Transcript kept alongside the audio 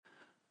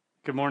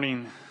Good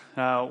morning.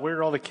 Where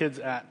are all the kids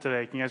at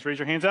today? Can you guys raise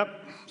your hands up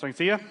so I can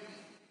see you?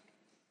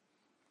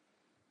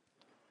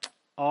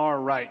 All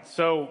right.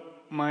 So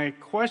my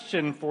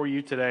question for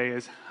you today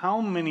is,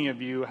 how many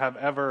of you have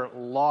ever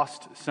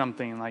lost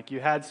something? Like you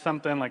had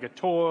something like a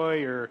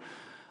toy or,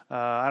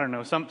 I don't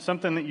know,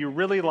 something that you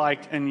really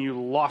liked and you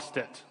lost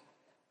it.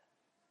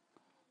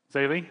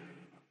 Zaylee,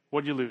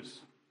 what'd you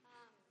lose?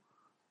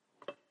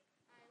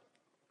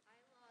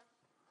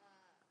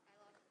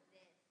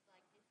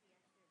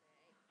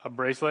 A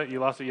bracelet?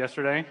 You lost it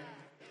yesterday?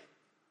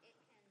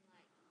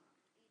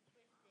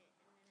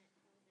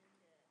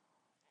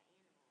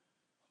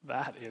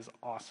 That is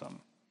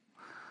awesome.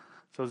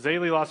 So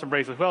Zaylee lost a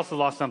bracelet. Who else has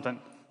lost something?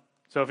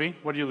 Sophie,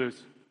 what did you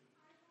lose?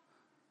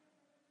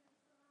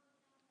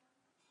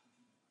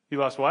 You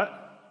lost what?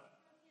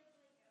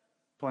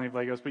 Plenty of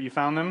Legos, but you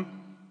found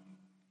them?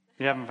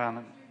 You haven't found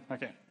them.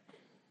 Okay.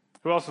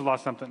 Who else has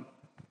lost something?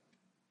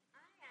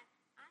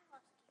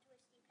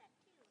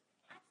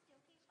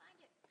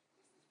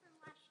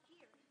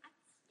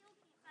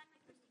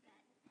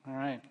 All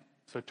right.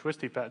 So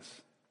Twisty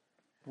Pets.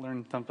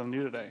 Learned something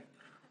new today.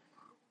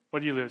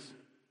 What did you lose?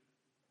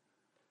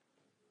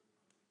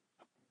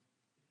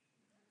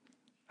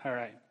 All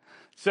right.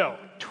 So,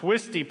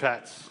 Twisty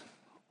Pets.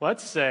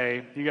 Let's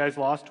say you guys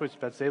lost Twisty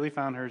Pets. Zaylee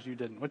found hers, you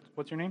didn't.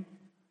 What's your name?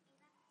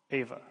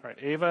 Ava. All right.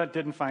 Ava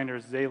didn't find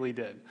hers. Zaylee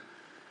did.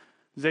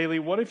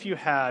 Zaylee, what if you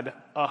had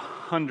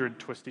 100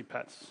 Twisty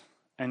Pets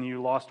and you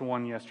lost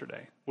one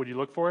yesterday? Would you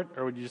look for it,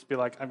 or would you just be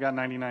like, I've got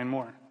 99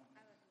 more?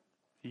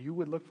 You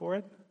would look for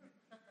it?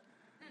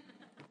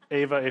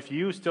 Ava, if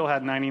you still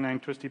had 99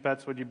 Twisty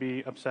Pets, would you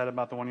be upset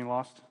about the one you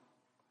lost?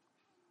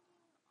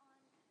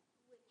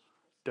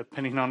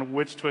 Depending on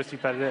which Twisty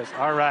Pet it is.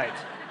 All right.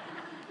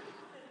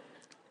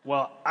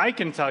 Well, I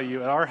can tell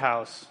you at our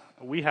house,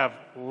 we have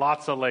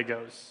lots of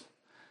Legos.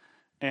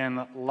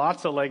 And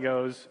lots of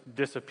Legos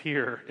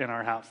disappear in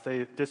our house.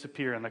 They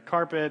disappear in the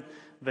carpet.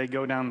 They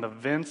go down the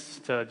vents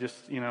to just,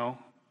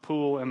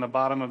 pool in the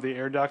bottom of the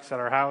air ducts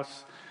at our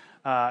house.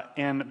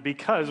 And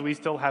because we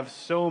still have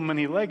so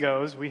many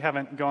Legos, we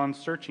haven't gone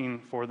searching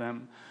for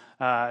them.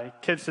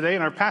 Kids, today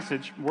in our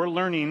passage, we're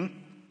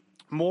learning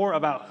more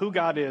about who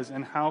God is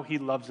and how he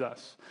loves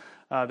us.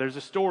 There's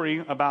a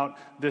story about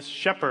this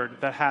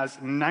shepherd that has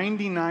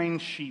 99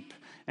 sheep,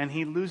 and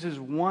he loses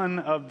one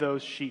of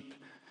those sheep.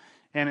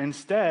 And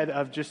instead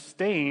of just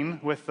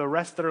staying with the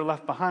rest that are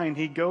left behind,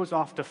 he goes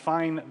off to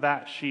find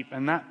that sheep.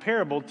 And that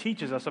parable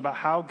teaches us about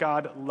how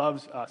God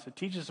loves us. It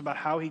teaches us about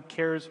how he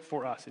cares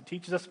for us. It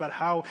teaches us about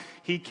how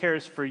he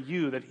cares for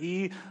you, that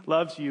he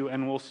loves you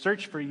and will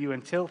search for you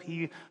until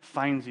he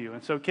finds you.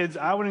 And so, kids,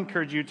 I would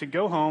encourage you to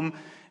go home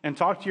and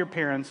talk to your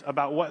parents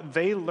about what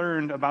they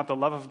learned about the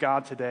love of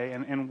God today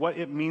and what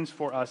it means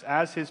for us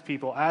as his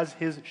people, as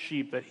his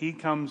sheep, that he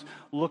comes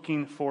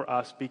looking for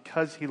us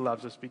because he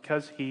loves us,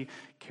 because he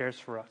cares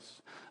for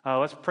us.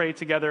 Let's pray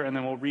together, and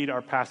then we'll read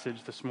our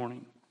passage this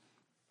morning.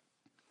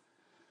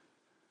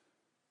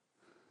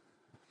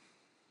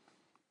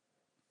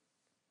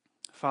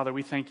 Father,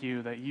 we thank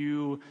you that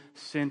you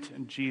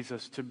sent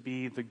Jesus to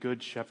be the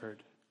good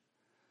shepherd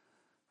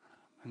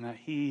and that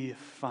he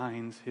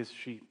finds his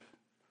sheep.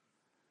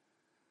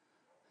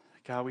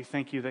 God, we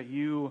thank you that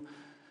you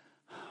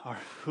are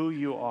who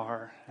you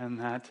are, and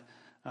that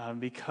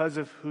because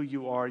of who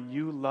you are,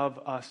 you love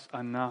us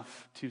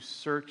enough to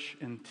search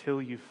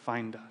until you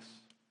find us.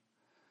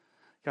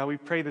 God, we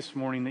pray this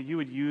morning that you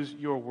would use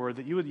your word,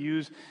 that you would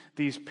use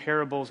these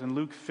parables in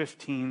Luke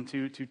 15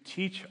 to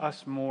teach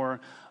us more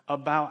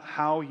about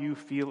how you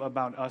feel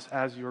about us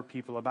as your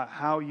people, about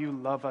how you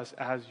love us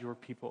as your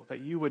people,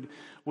 that you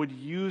would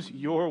use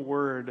your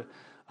word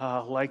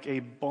like a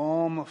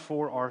balm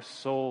for our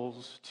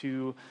souls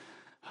to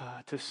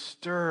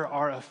stir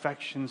our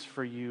affections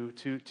for you,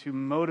 to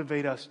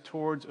motivate us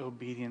towards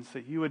obedience,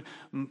 that you would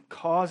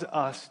cause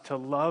us to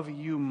love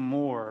you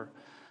more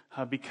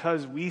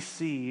because we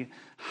see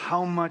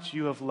how much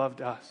you have loved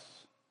us,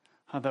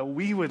 that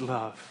we would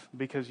love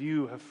because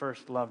you have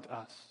first loved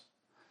us.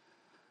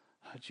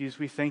 Jesus,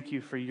 we thank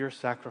you for your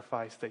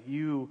sacrifice, that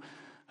you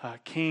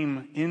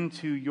came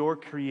into your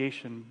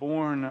creation,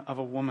 born of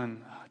a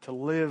woman, to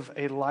live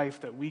a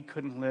life that we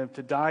couldn't live,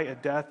 to die a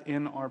death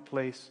in our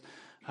place,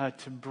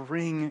 to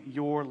bring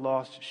your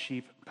lost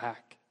sheep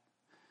back.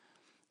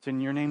 It's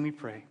in your name we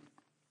pray.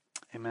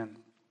 Amen.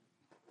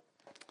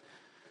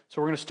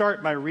 So we're going to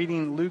start by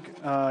reading Luke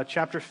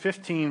chapter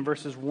 15,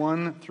 verses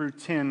 1 through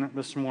 10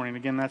 this morning.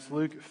 Again, that's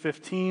Luke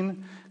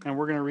 15, and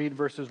we're going to read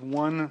verses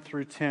 1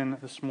 through 10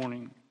 this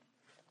morning.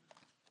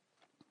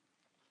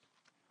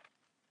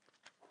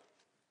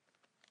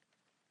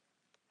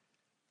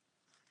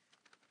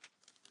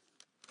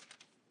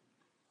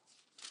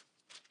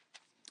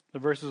 The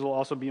verses will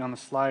also be on the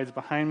slides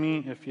behind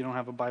me if you don't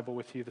have a Bible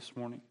with you this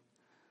morning.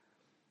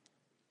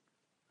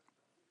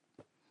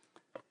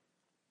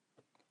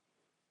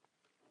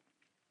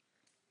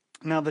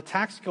 Now the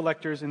tax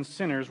collectors and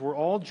sinners were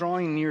all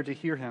drawing near to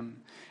hear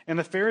him. And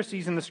the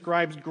Pharisees and the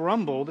scribes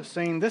grumbled,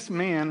 saying, "This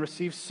man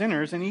receives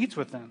sinners and eats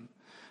with them."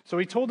 So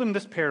he told him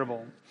this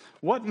parable.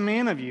 What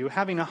man of you,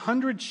 having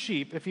 100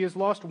 sheep, if he has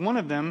lost one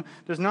of them,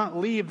 does not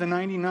leave the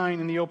 99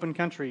 in the open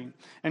country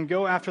and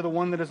go after the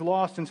one that is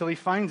lost until he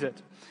finds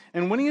it?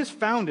 And when he has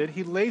found it,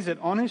 he lays it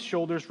on his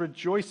shoulders,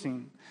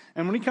 rejoicing.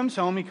 And when he comes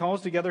home, he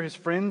calls together his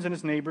friends and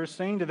his neighbors,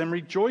 saying to them,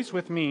 Rejoice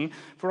with me,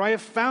 for I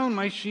have found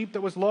my sheep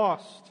that was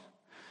lost.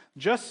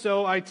 Just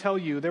so, I tell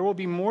you, there will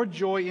be more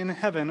joy in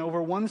heaven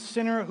over one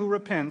sinner who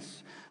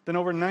repents than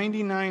over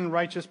 99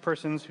 righteous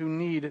persons who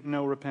need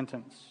no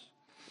repentance.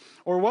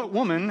 Or what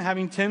woman,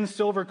 having 10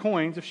 silver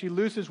coins, if she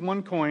loses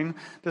one coin,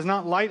 does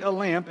not light a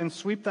lamp and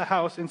sweep the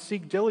house and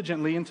seek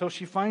diligently until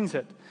she finds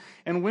it?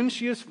 And when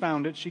she has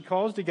found it, she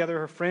calls together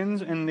her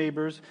friends and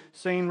neighbors,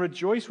 saying,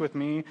 Rejoice with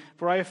me,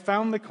 for I have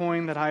found the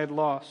coin that I had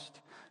lost.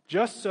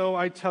 Just so,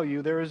 I tell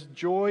you, there is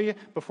joy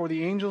before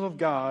the angels of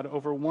God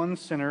over one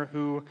sinner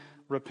who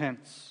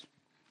repents.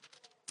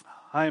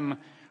 I'm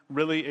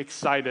really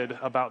excited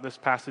about this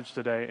passage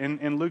today.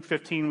 In Luke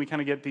 15, we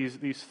kind of get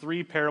these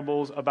three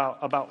parables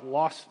about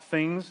lost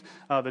things,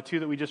 the two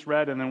that we just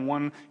read, and then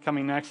one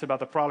coming next about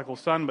the prodigal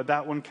son, but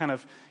that one kind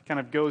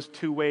of goes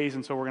two ways,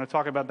 and so we're going to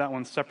talk about that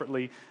one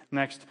separately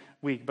next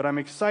week. But I'm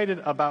excited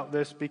about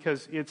this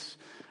because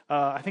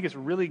I think it's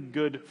really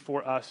good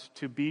for us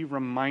to be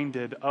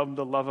reminded of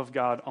the love of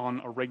God on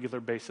a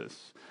regular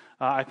basis.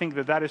 I think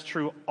that is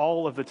true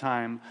all of the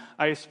time.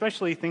 I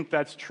especially think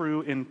that's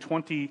true in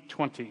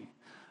 2020.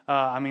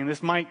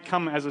 This might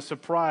come as a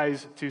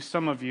surprise to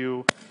some of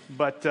you,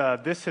 but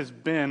this has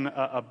been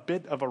a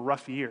bit of a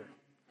rough year,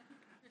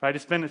 right?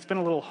 It's been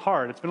a little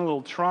hard. It's been a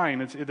little trying.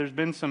 There's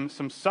been some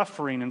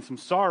suffering and some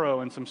sorrow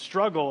and some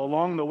struggle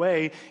along the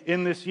way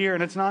in this year,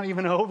 and it's not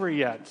even over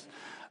yet.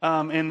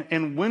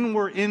 And when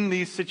we're in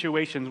these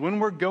situations, when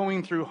we're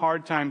going through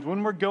hard times,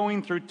 when we're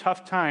going through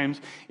tough times,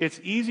 it's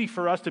easy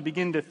for us to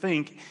begin to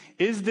think,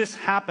 is this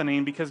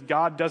happening because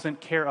God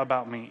doesn't care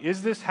about me?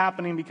 Is this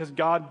happening because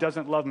God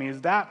doesn't love me?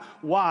 Is that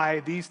why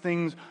these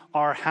things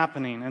are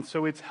happening? And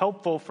so it's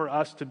helpful for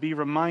us to be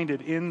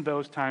reminded in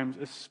those times,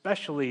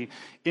 especially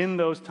in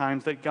those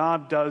times, that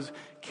God does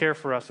care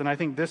for us. And I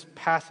think this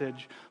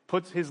passage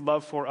puts his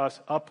love for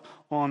us up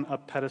on a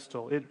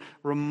pedestal. It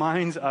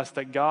reminds us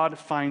that God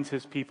finds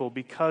his people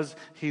because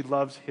he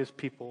loves his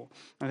people.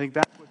 I think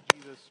that's what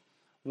Jesus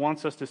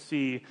wants us to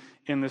see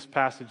in this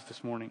passage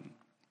this morning.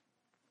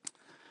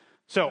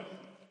 So,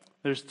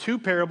 there's two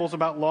parables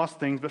about lost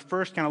things, but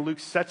first Luke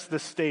sets the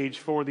stage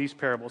for these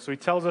parables. So he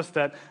tells us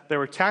that there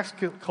were tax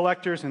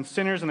collectors and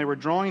sinners, and they were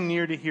drawing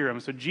near to hear him.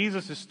 So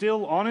Jesus is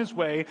still on his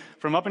way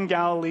from up in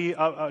Galilee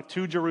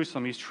to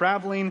Jerusalem. He's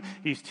traveling,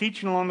 he's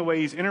teaching along the way,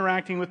 he's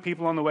interacting with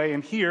people on the way,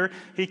 and here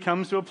he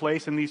comes to a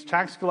place, and these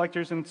tax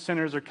collectors and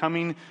sinners are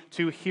coming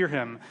to hear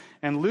him.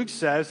 And Luke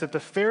says that the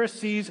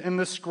Pharisees and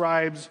the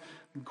scribes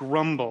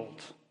grumbled.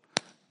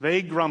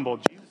 They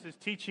grumbled. Jesus is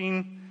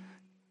teaching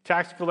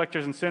tax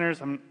collectors and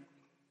sinners. I'm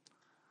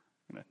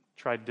going to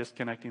try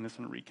disconnecting this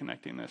and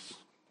reconnecting this.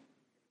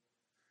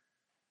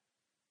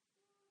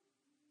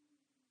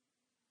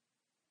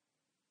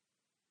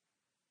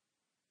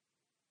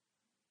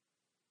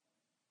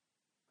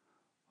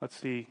 Let's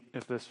see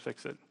if this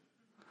fixes it.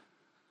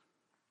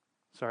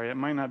 Sorry, it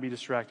might not be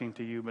distracting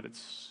to you, but it's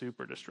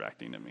super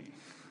distracting to me.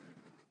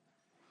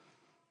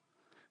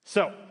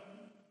 So,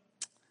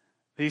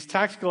 these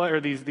tax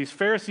collectors, these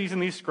Pharisees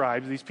and these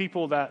scribes, these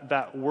people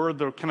that were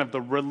the kind of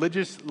the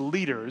religious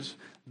leaders,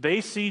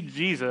 they see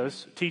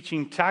Jesus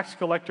teaching tax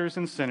collectors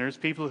and sinners,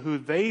 people who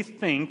they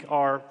think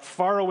are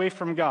far away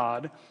from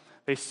God.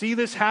 They see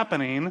this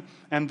happening,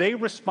 and they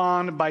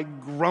respond by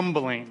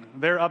grumbling.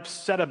 They're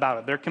upset about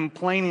it. They're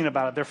complaining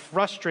about it. They're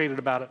frustrated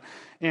about it.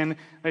 And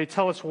they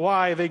tell us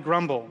why they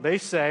grumble. They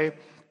say,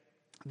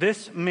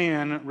 this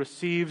man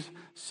receives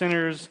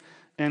sinners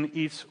and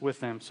eats with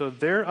them. So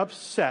they're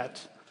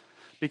upset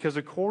because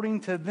according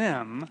to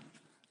them,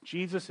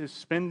 Jesus is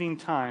spending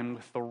time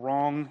with the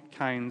wrong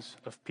kinds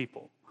of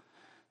people.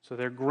 So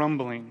they're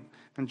grumbling.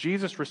 And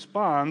Jesus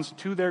responds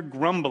to their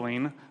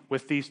grumbling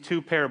with these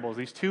two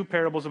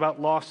parables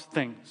about lost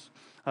things.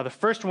 The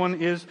first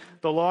one is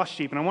the lost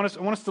sheep. And I want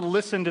us to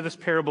listen to this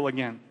parable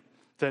again,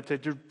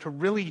 to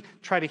really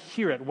try to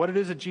hear it, what it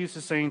is that Jesus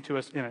is saying to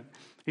us in it.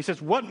 He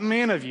says, what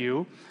man of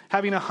you,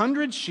 having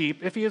 100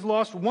 sheep, if he has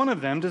lost one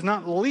of them, does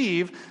not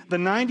leave the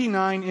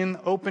 99 in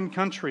open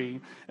country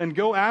and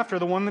go after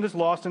the one that is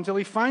lost until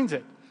he finds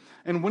it?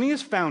 And when he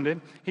has found it,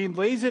 he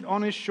lays it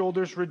on his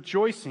shoulders,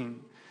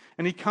 rejoicing.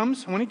 And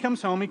when he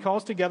comes home, he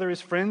calls together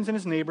his friends and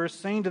his neighbors,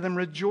 saying to them,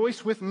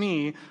 Rejoice with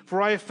me,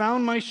 for I have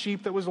found my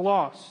sheep that was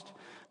lost.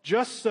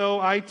 Just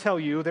so, I tell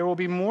you, there will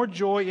be more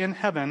joy in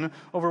heaven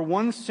over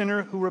one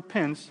sinner who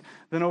repents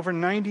than over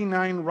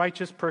 99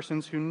 righteous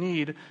persons who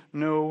need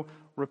no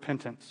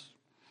repentance.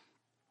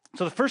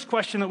 So the first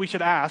question that we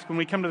should ask when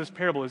we come to this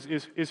parable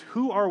is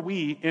who are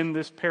we in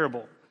this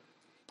parable?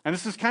 And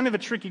this is kind of a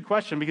tricky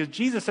question because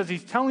Jesus, as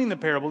he's telling the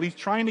parable, he's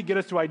trying to get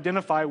us to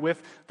identify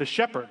with the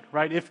shepherd,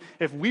 right?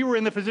 If we were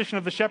in the position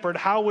of the shepherd,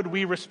 how would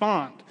we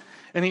respond?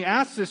 And he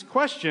asks this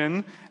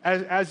question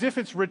as if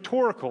it's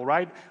rhetorical,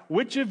 right?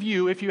 Which of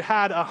you, if you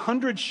had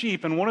 100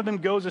 sheep and one of them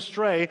goes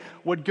astray,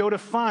 would go to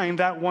find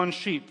that one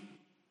sheep?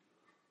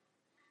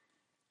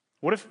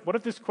 What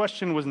if this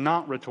question was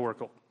not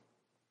rhetorical?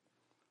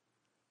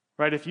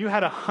 Right? If you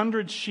had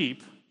 100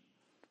 sheep,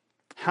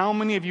 how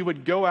many of you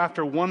would go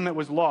after one that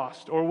was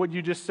lost? Or would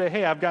you just say,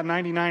 hey, I've got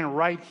 99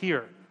 right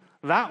here.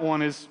 That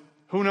one is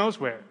who knows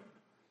where.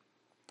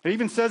 It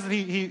even says that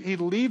he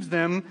leaves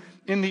them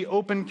in the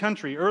open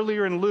country.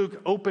 Earlier in Luke,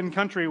 open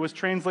country was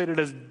translated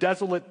as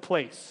desolate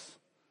place.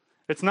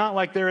 It's not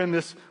like they're in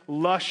this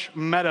lush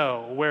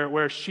meadow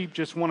where sheep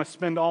just want to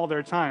spend all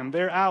their time.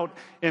 They're out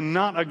in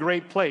not a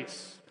great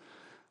place.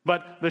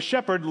 But the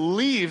shepherd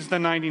leaves the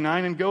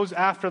 99 and goes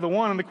after the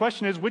one. And the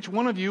question is, which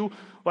one of you,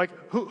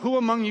 who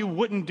among you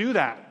wouldn't do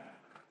that?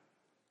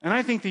 And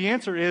I think the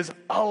answer is,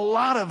 a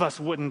lot of us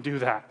wouldn't do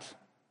that.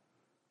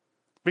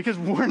 Because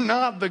we're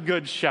not the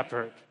good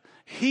shepherd.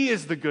 He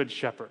is the good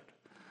shepherd.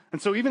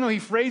 And so even though he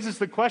phrases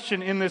the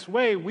question in this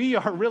way, we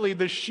are really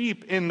the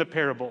sheep in the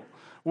parable.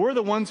 We're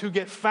the ones who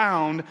get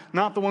found,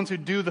 not the ones who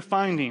do the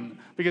finding.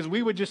 Because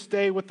we would just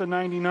stay with the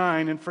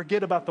 99 and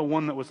forget about the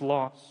one that was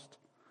lost.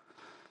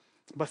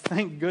 But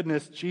thank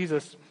goodness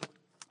Jesus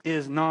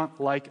is not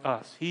like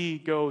us. He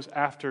goes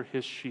after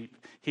his sheep.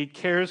 He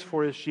cares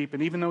for his sheep.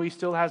 And even though he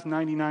still has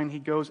 99, he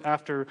goes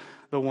after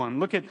the one.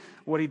 Look at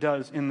what he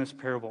does in this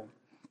parable.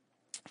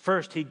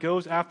 First, he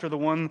goes after the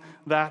one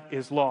that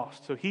is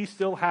lost. So he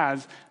still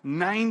has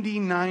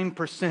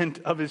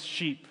 99% of his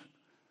sheep.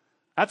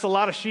 That's a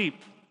lot of sheep.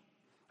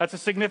 That's a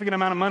significant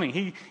amount of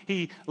money.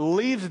 He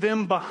leaves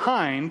them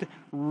behind,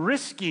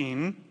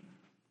 risking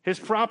his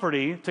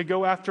property to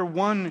go after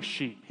one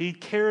sheep. He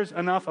cares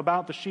enough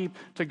about the sheep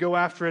to go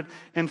after it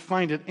and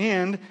find it.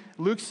 And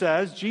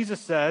Jesus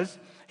says,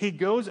 he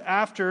goes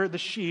after the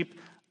sheep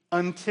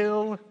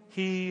until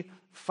he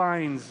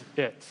finds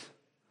it.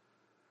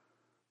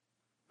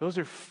 Those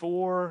are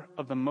 4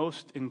 of the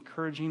most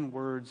encouraging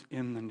words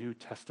in the New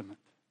Testament,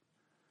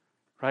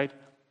 right?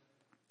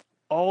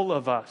 All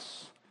of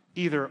us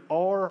either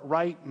are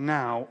right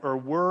now or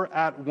were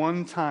at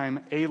one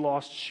time a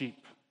lost sheep.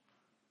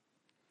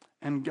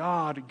 And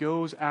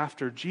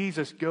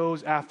Jesus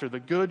goes after, the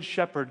good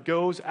shepherd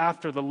goes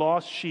after the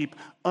lost sheep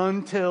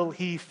until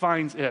he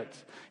finds it.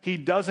 He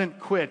doesn't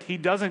quit. He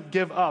doesn't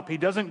give up. He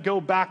doesn't go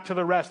back to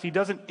the rest. He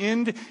doesn't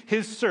end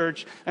his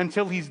search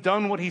until he's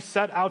done what he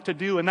set out to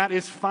do, and that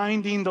is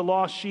finding the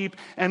lost sheep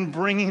and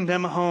bringing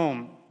them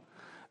home.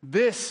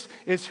 This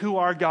is who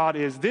our God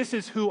is. This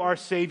is who our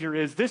Savior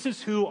is. This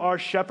is who our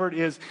shepherd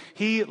is.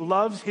 He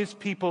loves his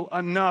people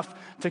enough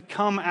to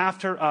come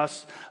after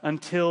us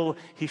until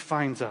he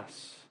finds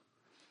us.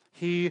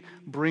 He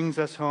brings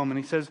us home. And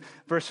he says,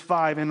 verse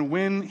 5, and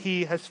when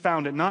he has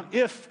found it, not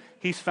if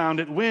he's found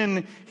it,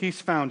 when he's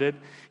found it,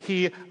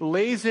 he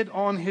lays it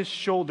on his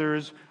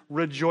shoulders,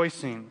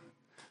 rejoicing.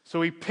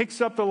 So he picks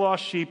up the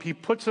lost sheep, he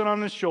puts it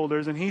on his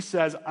shoulders, and he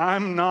says,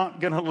 I'm not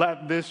going to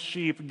let this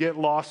sheep get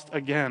lost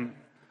again.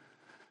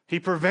 He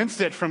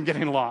prevents it from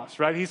getting lost,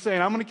 right? He's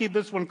saying, I'm going to keep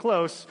this one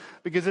close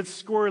because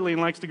it's squirrely and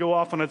likes to go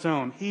off on its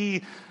own.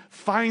 He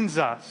finds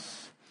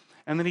us,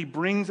 and then he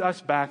brings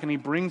us back, and he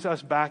brings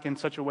us back in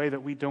such a way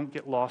that we don't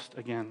get lost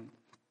again.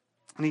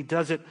 And he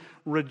does it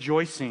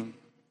rejoicing.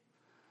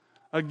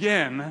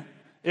 Again,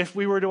 if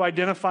we were to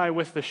identify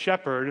with the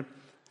shepherd,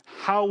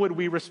 how would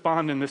we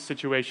respond in this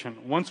situation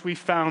once we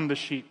found the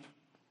sheep?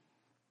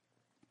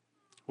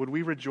 Would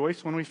we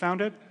rejoice when we found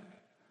it?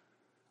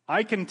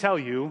 I can tell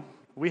you,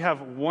 we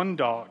have one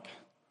dog.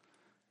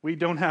 We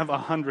don't have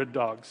 100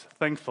 dogs,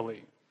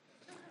 thankfully.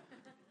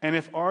 And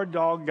if our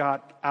dog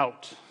got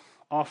out,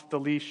 off the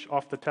leash,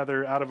 off the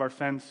tether, out of our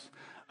fence,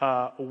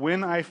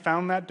 when I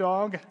found that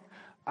dog,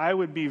 I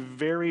would be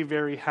very,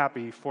 very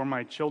happy for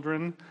my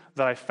children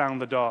that I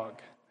found the dog.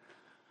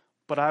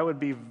 But I would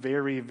be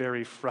very,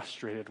 very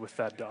frustrated with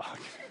that dog.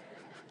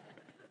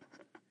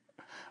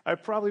 I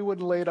probably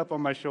wouldn't lay it up on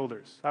my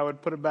shoulders. I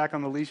would put it back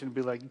on the leash and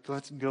be like,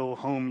 let's go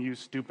home, you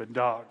stupid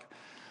dog.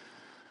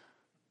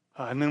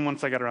 And then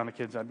once I got around the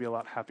kids, I'd be a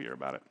lot happier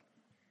about it.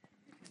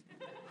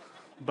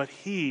 But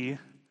he,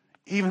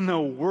 even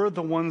though we're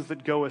the ones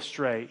that go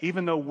astray,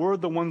 even though we're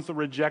the ones that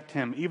reject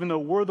him, even though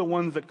we're the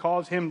ones that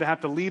cause him to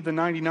have to leave the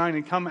 99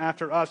 and come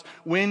after us,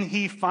 when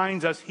he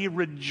finds us, he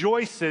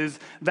rejoices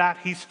that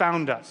he's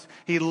found us.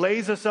 He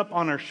lays us up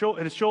on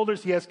his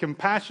shoulders. He has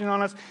compassion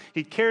on us.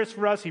 He cares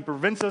for us. He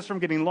prevents us from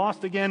getting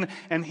lost again.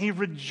 And he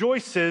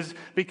rejoices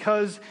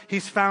because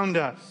he's found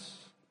us.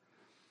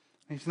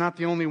 He's not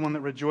the only one that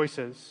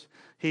rejoices.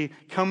 He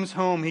comes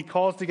home. He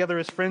calls together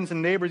his friends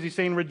and neighbors. He's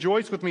saying,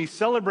 rejoice with me,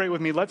 celebrate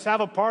with me. Let's have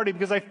a party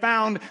because I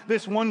found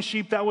this one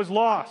sheep that was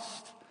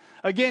lost.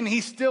 Again, he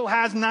still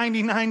has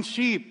 99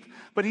 sheep,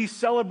 but he's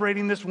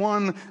celebrating this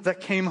one that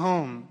came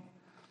home.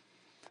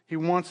 He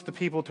wants the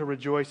people to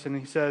rejoice, and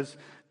he says,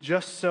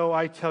 just so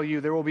I tell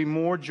you, there will be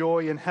more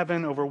joy in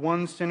heaven over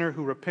one sinner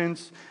who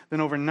repents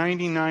than over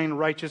 99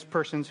 righteous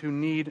persons who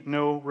need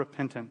no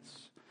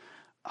repentance.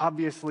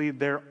 Obviously,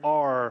 there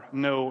are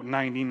no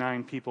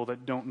 99 people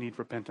that don't need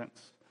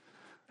repentance.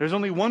 There's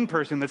only one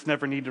person that's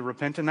never needed to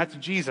repent, and that's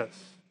Jesus.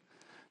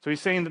 So he's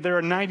saying that there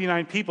are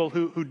 99 people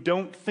who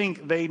don't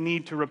think they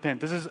need to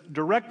repent. This is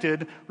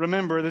directed,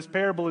 remember, this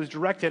parable is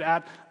directed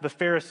at the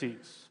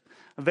Pharisees.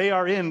 They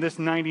are in this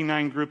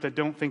 99 group that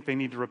don't think they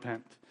need to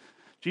repent.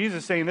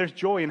 Jesus is saying there's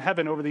joy in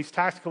heaven over these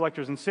tax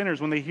collectors and sinners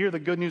when they hear the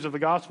good news of the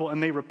gospel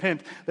and they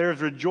repent. There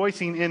is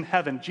rejoicing in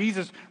heaven.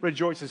 Jesus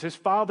rejoices. His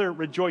Father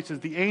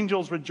rejoices. The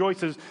angels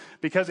rejoices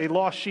because a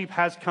lost sheep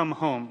has come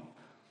home.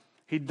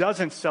 He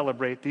doesn't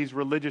celebrate these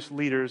religious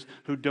leaders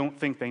who don't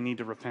think they need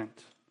to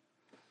repent.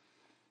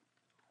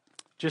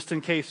 Just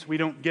in case we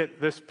don't get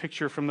this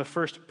picture from the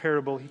first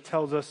parable, he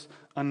tells us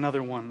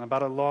another one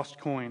about a lost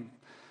coin.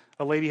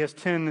 A lady has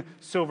 10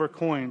 silver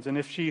coins, and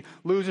if she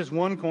loses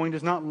one coin,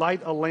 does not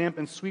light a lamp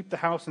and sweep the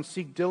house and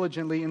seek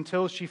diligently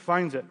until she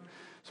finds it.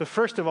 So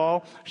first of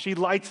all, she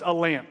lights a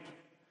lamp.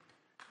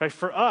 Right?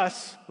 For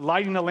us,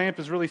 lighting a lamp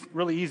is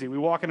really easy. We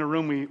walk in a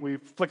room, we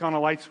flick on a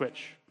light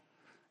switch,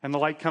 and the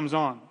light comes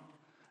on.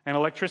 And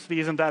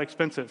electricity isn't that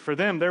expensive. For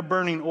them, they're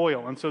burning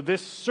oil. And so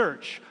this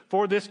search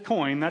for this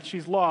coin that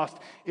she's lost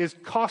is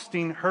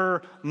costing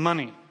her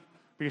money.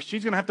 Because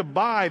she's going to have to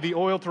buy the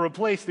oil to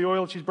replace the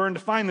oil she's burned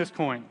to find this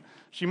coin.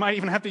 She might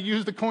even have to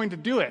use the coin to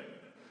do it.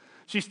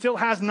 She still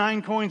has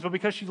 9 coins, but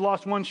because she's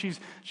lost one,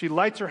 she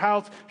lights her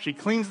house, she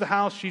cleans the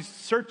house, she's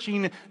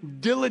searching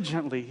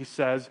diligently, he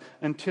says,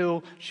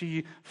 until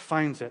she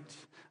finds it.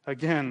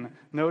 Again,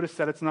 notice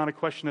that it's not a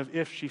question of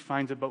if she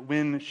finds it, but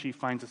when she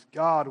finds us.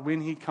 God,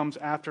 when he comes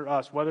after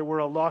us, whether we're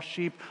a lost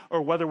sheep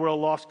or whether we're a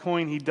lost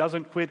coin, he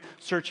doesn't quit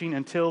searching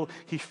until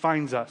he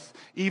finds us.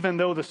 Even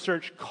though the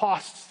search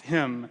costs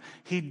him,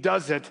 he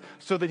does it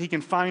so that he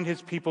can find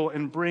his people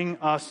and bring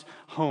us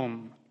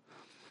home.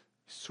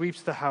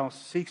 Sweeps the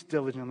house, seeks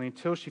diligently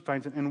until she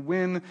finds it. And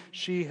when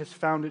she has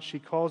found it, she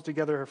calls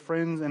together her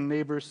friends and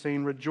neighbors,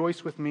 saying,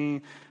 "Rejoice with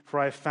me,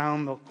 for I have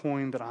found the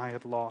coin that I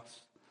had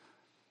lost."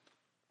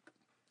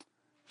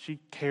 She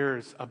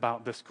cares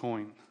about this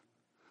coin.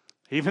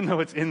 Even though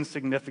it's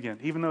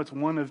insignificant, even though it's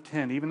 1 of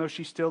 10, even though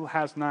she still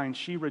has 9,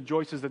 she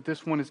rejoices that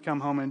this one has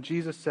come home. And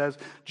Jesus says,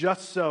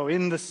 just so,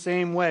 in the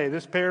same way,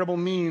 this parable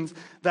means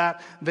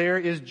that there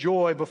is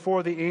joy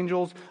before the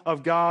angels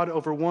of God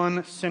over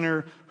one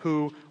sinner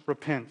who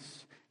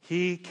repents.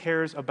 He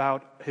cares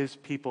about his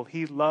people.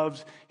 He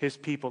loves his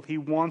people. He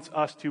wants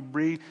us to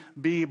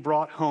be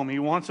brought home. He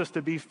wants us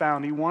to be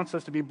found. He wants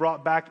us to be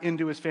brought back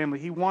into his family.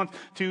 He wants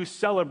to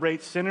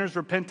celebrate sinners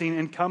repenting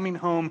and coming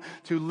home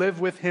to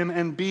live with him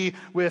and be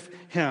with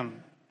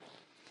him.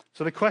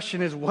 So the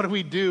question is, what do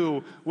we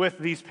do with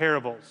these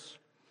parables?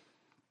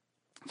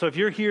 So if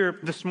you're here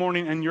this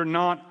morning and you're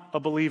not a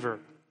believer,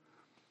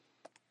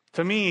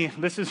 to me,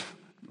 this is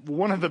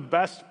one of the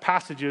best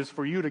passages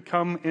for you to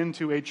come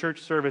into a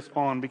church service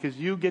on, because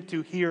you get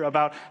to hear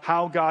about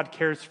how God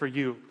cares for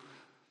you.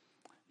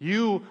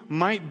 You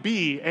might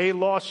be a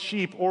lost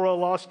sheep or a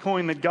lost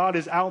coin that God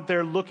is out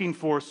there looking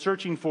for,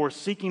 searching for,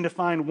 seeking to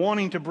find,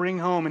 wanting to bring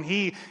home, and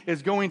he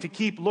is going to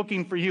keep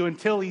looking for you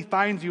until he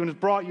finds you and has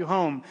brought you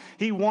home.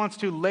 He wants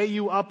to lay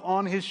you up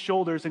on his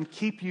shoulders and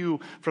keep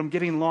you from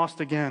getting lost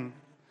again.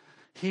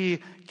 He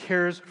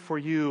cares for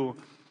you.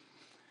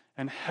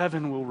 And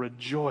heaven will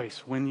rejoice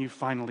when you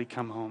finally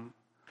come home.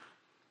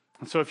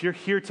 And so if you're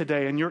here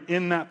today and you're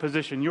in that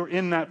position, you're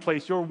in that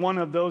place, you're one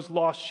of those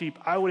lost sheep,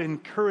 I would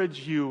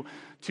encourage you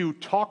to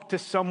talk to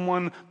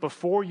someone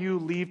before you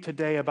leave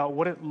today about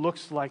what it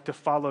looks like to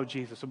follow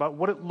Jesus, about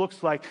what it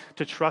looks like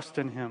to trust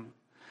in him.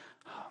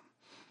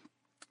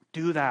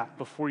 Do that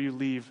before you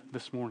leave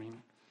this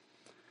morning.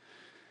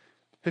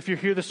 If you're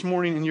here this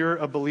morning and you're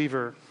a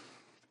believer,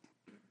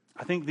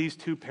 I think these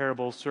 2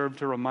 parables serve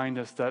to remind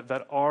us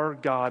that our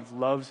God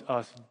loves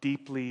us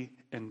deeply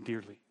and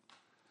dearly.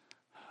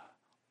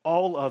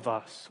 All of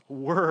us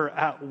were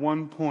at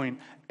one point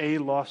a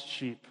lost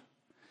sheep,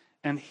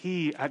 and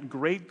he, at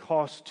great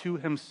cost to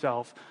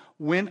himself,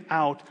 went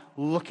out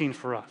looking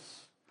for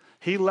us.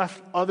 He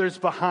left others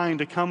behind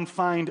to come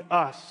find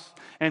us,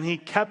 and he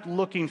kept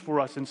looking for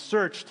us and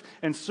searched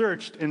and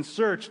searched and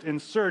searched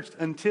and searched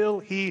until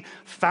he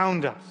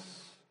found us.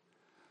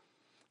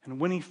 And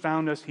when he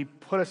found us, he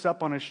put us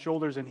up on his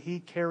shoulders and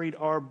he carried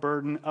our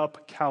burden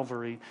up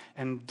Calvary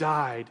and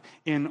died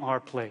in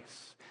our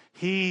place.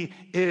 He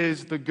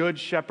is the good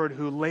shepherd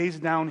who lays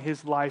down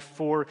his life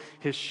for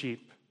his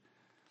sheep.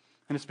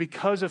 And it's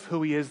because of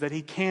who he is that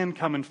he can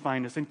come and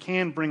find us and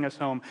can bring us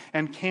home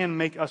and can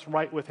make us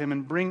right with him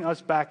and bring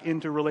us back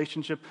into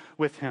relationship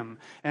with him.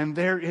 And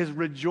there is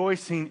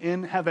rejoicing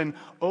in heaven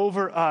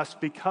over us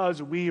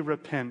because we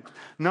repent.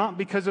 Not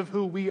because of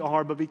who we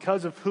are, but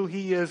because of who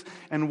he is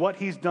and what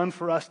he's done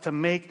for us to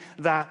make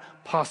that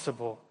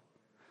possible.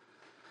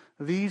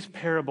 These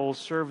parables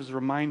serve as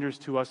reminders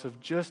to us of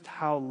just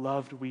how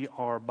loved we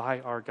are by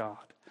our God.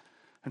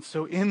 And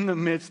so in the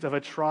midst of a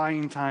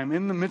trying time,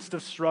 in the midst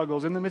of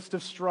struggles, in the midst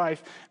of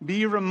strife,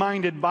 be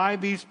reminded by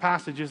these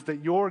passages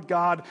that your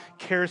God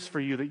cares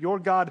for you, that your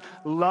God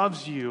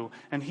loves you,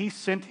 and he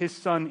sent his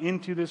son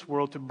into this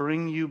world to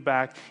bring you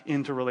back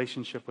into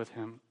relationship with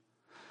him.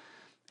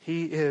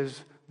 He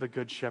is the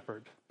good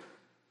shepherd.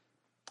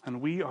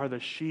 And we are the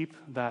sheep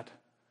that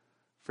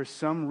for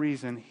some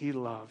reason he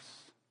loves.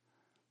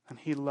 And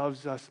he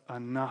loves us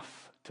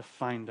enough to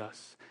find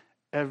us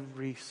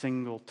every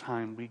single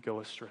time we go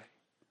astray.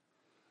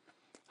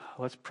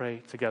 Let's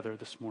pray together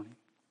this morning.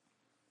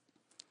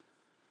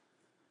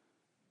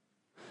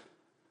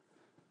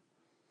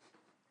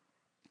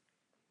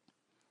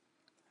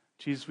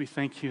 Jesus, we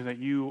thank you that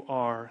you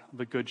are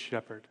the good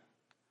shepherd.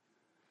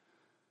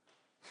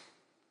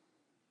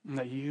 And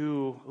that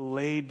you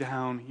laid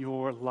down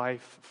your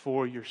life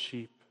for your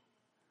sheep.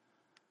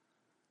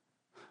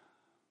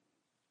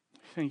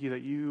 Thank you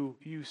that you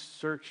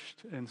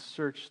searched and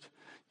searched.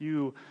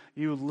 You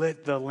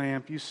lit the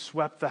lamp. You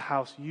swept the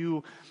house.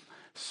 You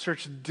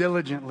searched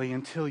diligently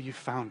until you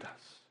found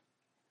us.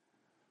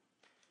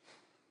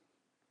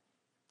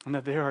 And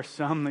that there are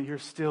some that you're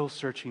still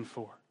searching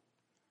for.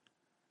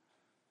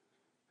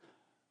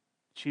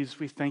 Jesus,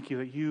 we thank you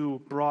that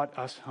you brought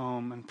us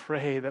home, and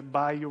pray that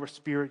by your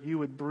Spirit you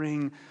would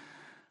bring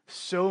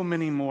so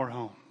many more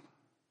home.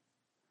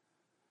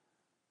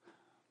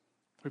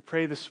 We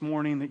pray this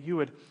morning that you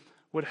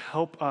would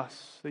help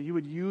us, that you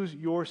would use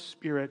your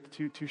Spirit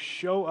to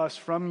show us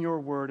from your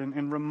word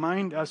and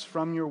remind us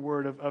from your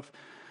word of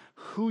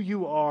who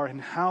you are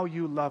and how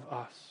you love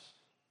us.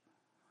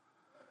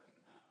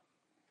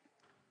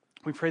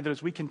 We pray that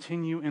as we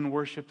continue in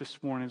worship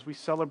this morning, as we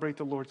celebrate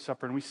the Lord's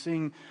Supper and we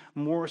sing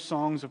more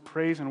songs of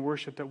praise and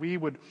worship, that we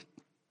would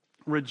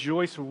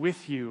rejoice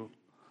with you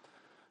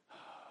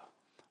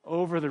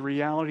over the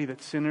reality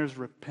that sinners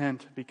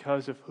repent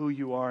because of who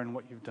you are and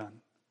what you've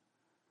done.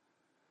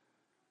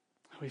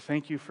 We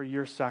thank you for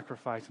your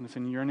sacrifice, and it's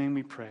in your name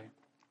we pray.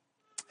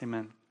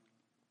 Amen.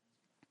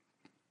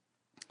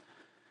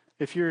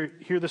 If you're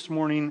here this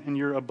morning and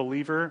you're a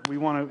believer, we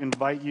want to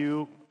invite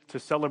you to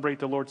celebrate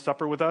the Lord's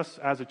Supper with us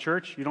as a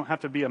church. You don't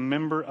have to be a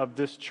member of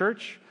this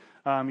church.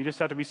 You just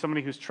have to be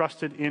somebody who's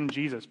trusted in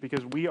Jesus,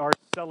 because we are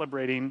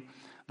celebrating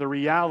the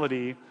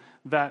reality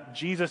that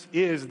Jesus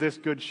is this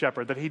good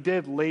shepherd, that he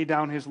did lay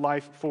down his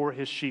life for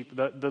his sheep.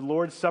 The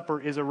Lord's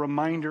Supper is a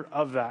reminder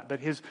of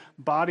that his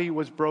body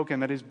was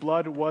broken, that his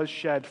blood was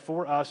shed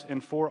for us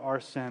and for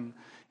our sin.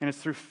 And it's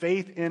through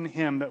faith in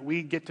him that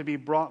we get to be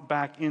brought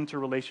back into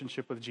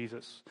relationship with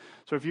Jesus.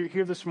 So if you're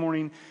here this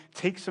morning,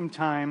 take some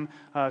time,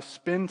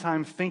 spend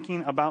time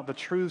thinking about the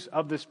truths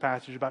of this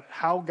passage, about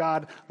how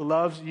God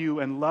loves you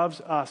and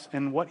loves us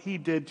and what he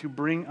did to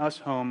bring us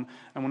home.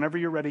 And whenever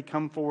you're ready,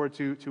 come forward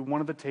to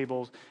one of the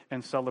tables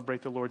and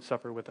celebrate the Lord's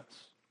Supper with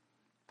us.